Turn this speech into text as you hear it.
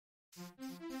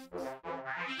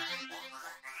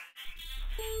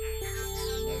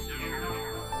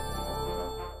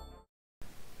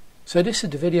So this is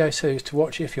the video series to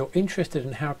watch if you're interested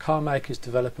in how car makers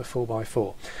develop a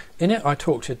 4x4. In it I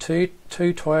talked to two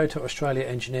Toyota Australia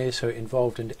engineers who are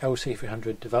involved in the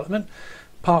LC300 development.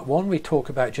 Part 1 we talk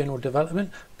about general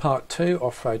development, Part 2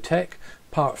 off-road tech,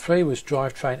 Part 3 was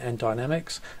drivetrain and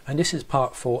dynamics, and this is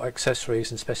Part 4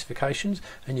 accessories and specifications,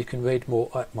 and you can read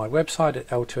more at my website at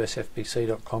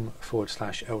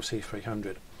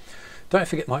l2sfbc.com/LC300. Don't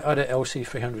forget my other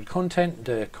LC300 content,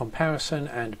 the comparison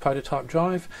and prototype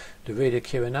drive, the reader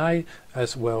Q&A,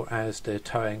 as well as the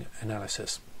towing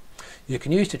analysis. You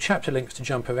can use the chapter links to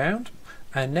jump around,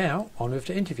 and now on with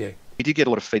the interview. We did get a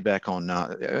lot of feedback on,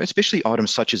 especially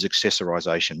items such as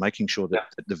accessorization, making sure that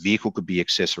the vehicle could be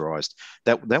accessorized.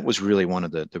 That was really one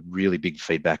of the really big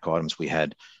feedback items we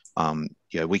had.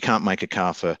 We can't make a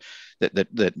car for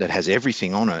that has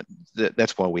everything on it.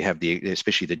 That's why we have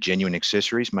especially the genuine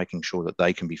accessories, making sure that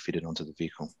they can be fitted onto the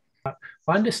vehicle. I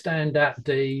understand that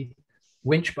the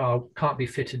winch bar can't be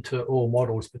fitted to all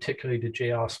models, particularly the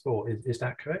GR Sport. Is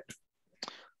that correct?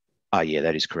 Yeah,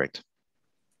 that is correct.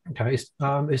 Okay. Is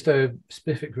there a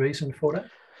specific reason for that?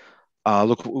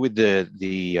 Look, with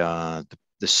the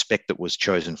spec that was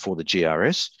chosen for the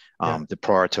GRS, the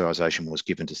prioritization was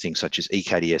given to things such as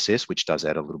EKDSS, which does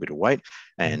add a little bit of weight,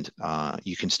 and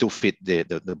you can still fit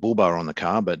the bull bar on the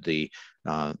car, but the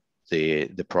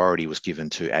priority was given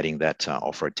to adding that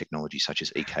off-road technology such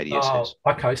as EKDSS.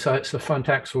 Oh, okay, so it's a front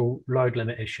axle load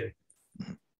limit issue.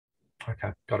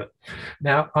 Okay, got it.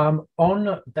 Now,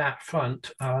 on that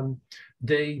front,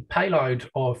 the payload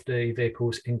of the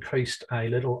vehicles increased a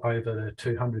little over the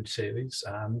 200 series,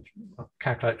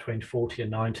 calculate between 40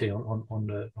 and 90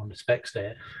 on the specs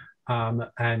there,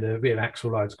 and the rear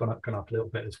axle load's gone up a little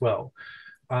bit as well.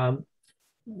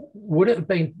 Would it have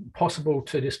been possible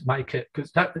to just make it,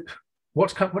 because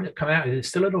what it come out is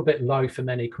still a little bit low for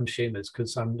many consumers,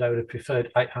 because they would have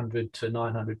preferred 800 to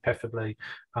 900, preferably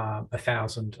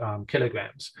 1,000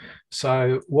 kilograms.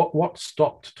 So what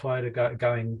stopped Toyota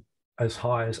going as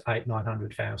high as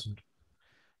 800-900,000?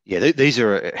 Yeah,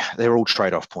 they're all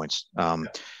trade-off points.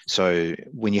 So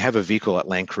when you have a vehicle like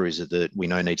LandCruiser that we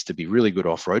know needs to be really good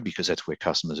off-road, because that's where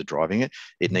customers are driving it,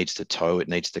 it needs to tow, it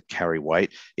needs to carry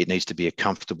weight, it needs to be a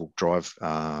comfortable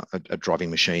a driving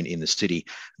machine in the city.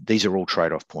 These are all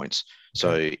trade-off points.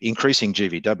 So increasing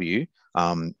GVW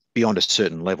beyond a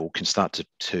certain level can start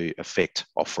to affect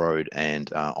off-road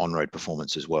and on-road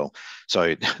performance as well.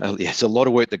 So it's a lot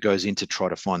of work that goes into try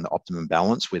to find the optimum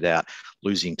balance without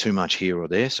losing too much here or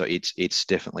there. So it's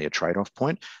definitely a trade-off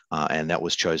point, and that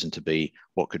was chosen to be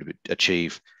what could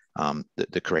achieve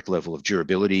the correct level of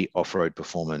durability, off-road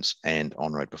performance, and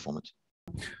on-road performance.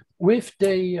 With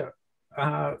the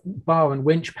bar and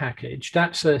winch package,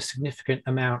 that's a significant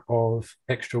amount of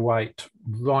extra weight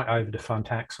right over the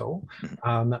front axle,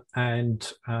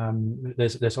 and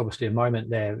there's obviously a moment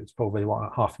there. It's probably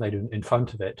half a metre in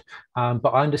front of it, but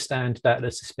I understand that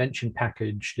the suspension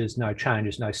package, there's no change,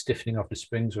 there's no stiffening of the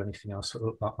springs or anything else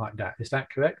like that. Is that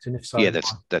correct? And if so, yeah,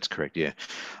 that's correct. Yeah,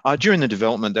 during the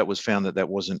development, that was found that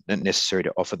wasn't necessary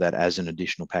to offer that as an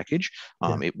additional package.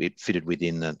 It fitted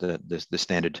within the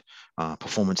standard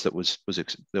performance that was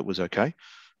okay.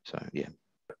 So yeah.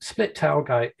 Split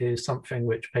tailgate is something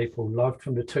which people loved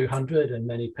from the 200, and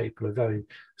many people are very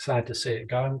sad to see it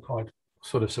go. I'm quite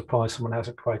sort of surprised someone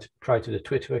hasn't created a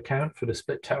Twitter account for the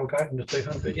split tailgate in the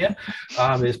 200 yet.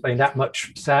 There's been that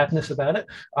much sadness about it.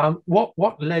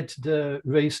 What led to the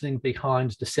reasoning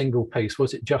behind the single piece?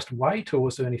 Was it just weight, or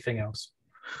was there anything else?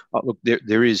 Look,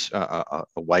 there is a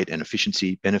weight and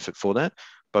efficiency benefit for that,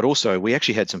 but also we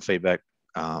actually had some feedback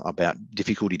about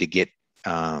difficulty to get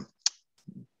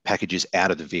packages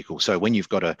out of the vehicle. So when you've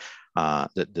got the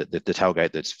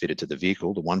tailgate that's fitted to the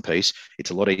vehicle, the one piece, it's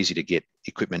a lot easier to get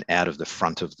equipment out of the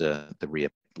front of the rear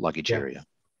luggage area.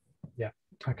 Yeah.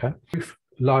 Okay. Roof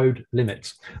load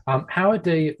limits. How are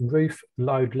the roof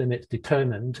load limits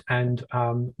determined, and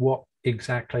what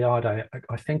exactly are they?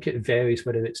 I think it varies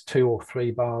whether it's 2 or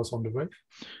 3 bars on the roof.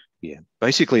 Yeah,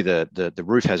 basically the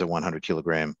roof has a 100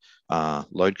 kilogram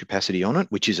load capacity on it,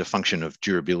 which is a function of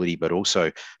durability, but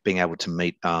also being able to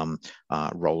meet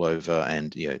rollover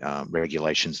and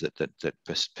regulations that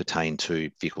pertain to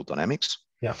vehicle dynamics.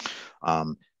 Yeah.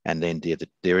 And then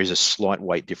there is a slight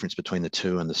weight difference between the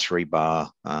 2 and the 3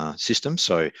 bar system.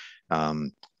 So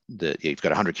you've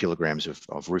got 100 kilograms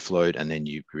of roof load, and then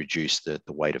you reduce the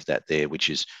weight of that there, which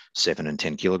is 7 and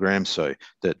 10 kilograms. So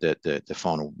the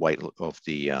final weight of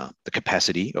the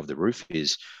capacity of the roof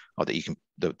is, the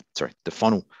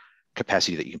final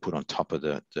capacity that you can put on top of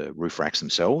the roof racks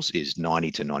themselves is 90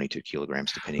 to 92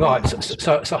 kilograms, depending Right, on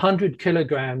so it's 100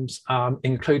 kilograms,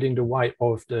 including the weight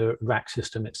of the rack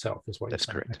system itself, is what That's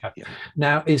you're saying. correct. Okay. Yeah.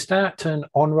 Now, is that an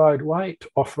on-road weight,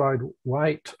 off-road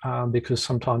weight? Because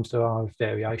sometimes there are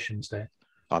variations there.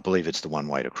 I believe it's the one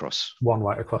weight across. One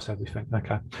weight across everything.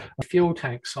 Okay. Fuel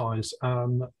tank size.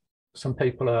 Some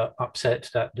people are upset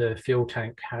that the fuel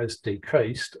tank has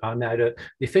decreased. Now, the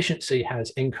efficiency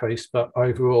has increased, but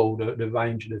overall, the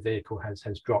range of the vehicle has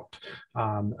dropped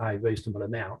a reasonable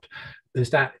amount. Is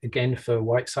that, again, for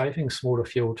weight saving, smaller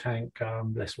fuel tank,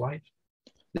 less weight?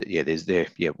 Yeah,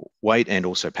 weight and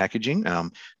also packaging.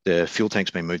 The fuel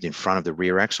tank's been moved in front of the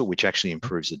rear axle, which actually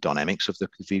improves the dynamics of the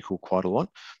vehicle quite a lot.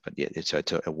 But yeah, it's a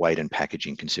weight and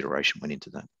packaging consideration went into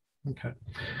that. Okay.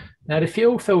 Now, the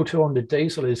fuel filter on the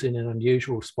diesel is in an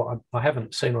unusual spot. I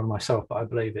haven't seen one myself, but I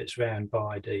believe it's round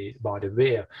by the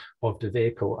rear of the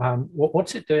vehicle.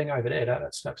 What's it doing over there?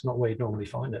 That's not where you'd normally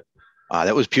find it.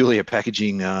 That was purely a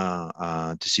packaging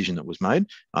decision that was made.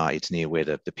 It's near where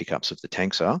the pickups of the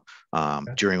tanks are.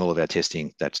 Okay. During all of our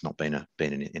testing, that's not been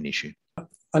an issue.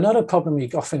 Another problem you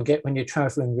often get when you're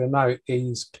traveling remote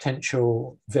is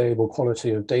potential variable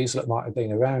quality of diesel that might have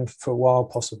been around for a while,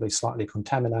 possibly slightly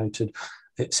contaminated,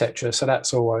 etc. So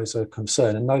that's always a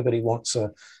concern, and nobody wants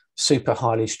a super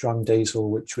highly strung diesel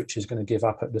which is going to give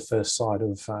up at the first sight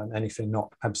of anything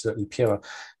not absolutely pure.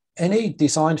 Any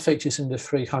design features in the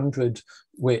 300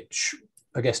 which,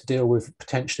 I guess, deal with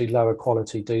potentially lower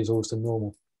quality diesels than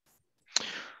normal?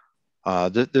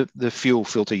 The fuel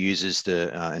filter uses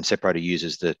and separator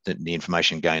uses the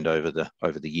information gained over the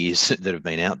years that have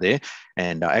been out there.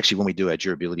 And actually, when we do our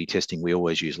durability testing, we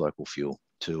always use local fuel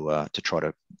to try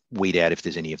to weed out if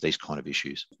there's any of these kind of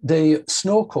issues. The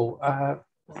Snorkel,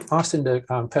 asked in the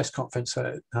press conference,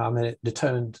 and it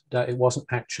determined that it wasn't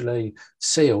actually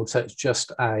sealed, so it's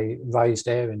just a raised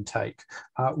air intake.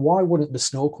 Why wouldn't the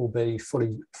Snorkel be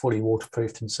fully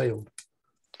waterproofed and sealed?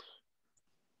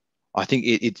 I think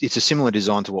it's a similar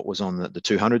design to what was on the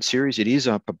 200 series. It is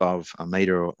up above a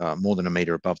metre, more than a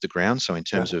metre above the ground. So in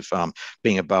terms of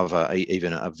being above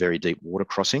even a very deep water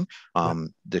crossing,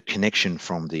 the connection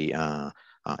from the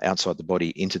outside the body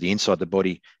into the inside the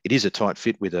body, it is a tight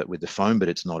fit with the foam, but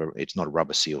it's not a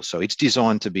rubber seal. So it's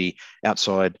designed to be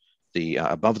outside the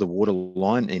above the water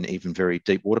line in even very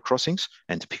deep water crossings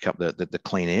and to pick up the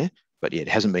clean air. But yeah, it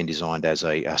hasn't been designed as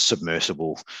a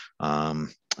submersible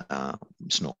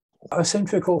snorkel. I seem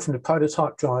to recall from the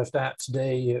prototype drive that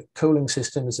the cooling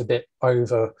system is a bit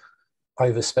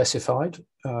over-specified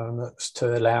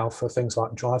to allow for things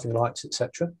like driving lights,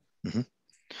 etc. Mm-hmm.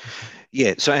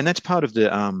 Yeah, so and that's part of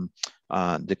the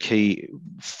key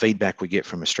feedback we get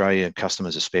from Australian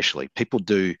customers, especially. People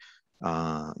do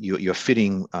you're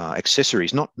fitting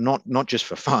accessories, not just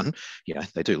for fun. Yeah,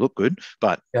 they do look good,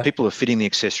 but people are fitting the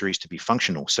accessories to be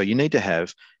functional. So you need to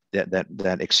have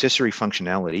that accessory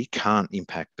functionality can't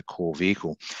impact the core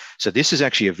vehicle. So this is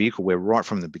actually a vehicle where right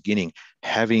from the beginning,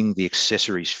 having the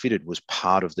accessories fitted was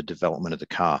part of the development of the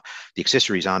car. The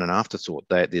accessories aren't an afterthought.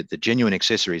 The genuine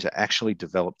accessories are actually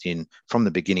developed from the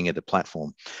beginning of the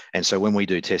platform. And so when we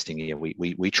do testing,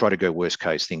 we try to go worst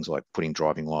case, things like putting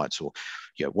driving lights or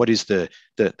what is the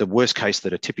worst case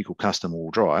that a typical customer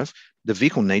will drive. The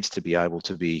vehicle needs to be able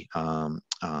to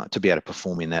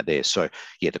perform in that there. So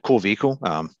the core vehicle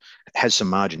has some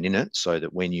margin in it so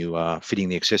that when you are fitting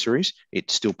the accessories, it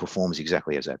still performs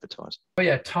exactly as advertised. Oh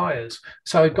yeah, tyres.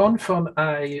 So gone from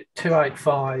a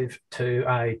 285 to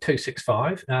a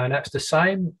 265, and that's the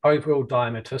same overall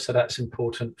diameter, so that's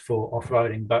important for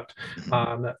off-roading, but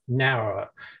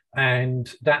narrower. And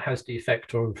that has the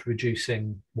effect of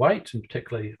reducing weight, and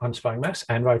particularly unsprung mass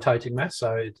and rotating mass.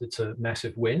 So it's a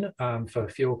massive win for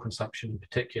fuel consumption in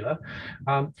particular.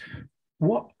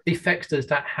 What effects does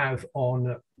that have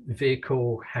on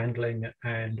vehicle handling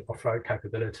and off-road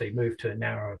capability, move to a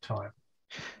narrower tyre?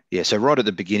 Yeah, so right at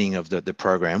the beginning of the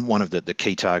program, one of the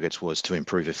key targets was to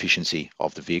improve efficiency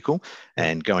of the vehicle,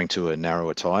 and going to a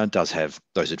narrower tyre does have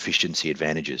those efficiency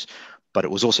advantages. But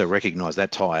it was also recognised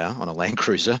that tyre on a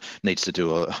LandCruiser needs to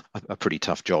do a pretty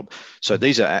tough job. So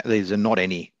these are not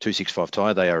any 265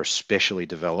 tyre. They are a specially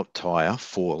developed tyre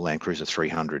for LandCruiser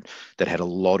 300 that had a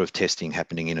lot of testing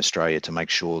happening in Australia to make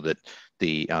sure that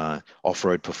the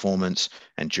off-road performance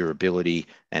and durability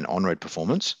and on-road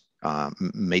performance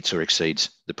meets or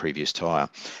exceeds the previous tyre.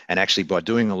 And actually, by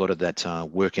doing a lot of that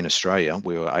work in Australia,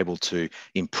 we were able to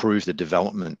improve the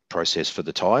development process for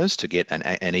the tyres to get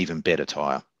an even better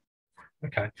tyre.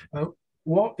 Okay.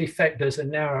 What effect does a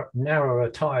narrower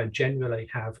tyre generally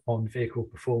have on vehicle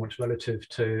performance relative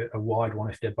to a wide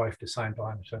one if they're both the same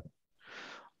diameter?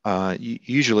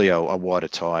 Usually a wider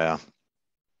tyre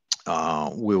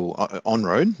will on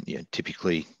road. Yeah,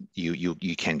 typically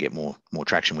you can get more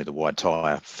traction with a wide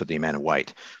tyre for the amount of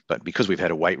weight. But because we've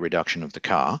had a weight reduction of the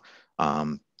car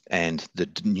and the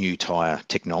new tyre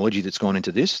technology that's gone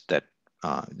into this, that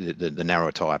the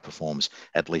narrower tyre performs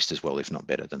at least as well, if not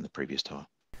better, than the previous tyre.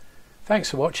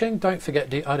 Thanks for watching. Don't forget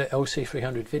the other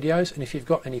LC300 videos, and if you've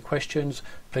got any questions,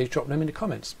 please drop them in the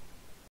comments.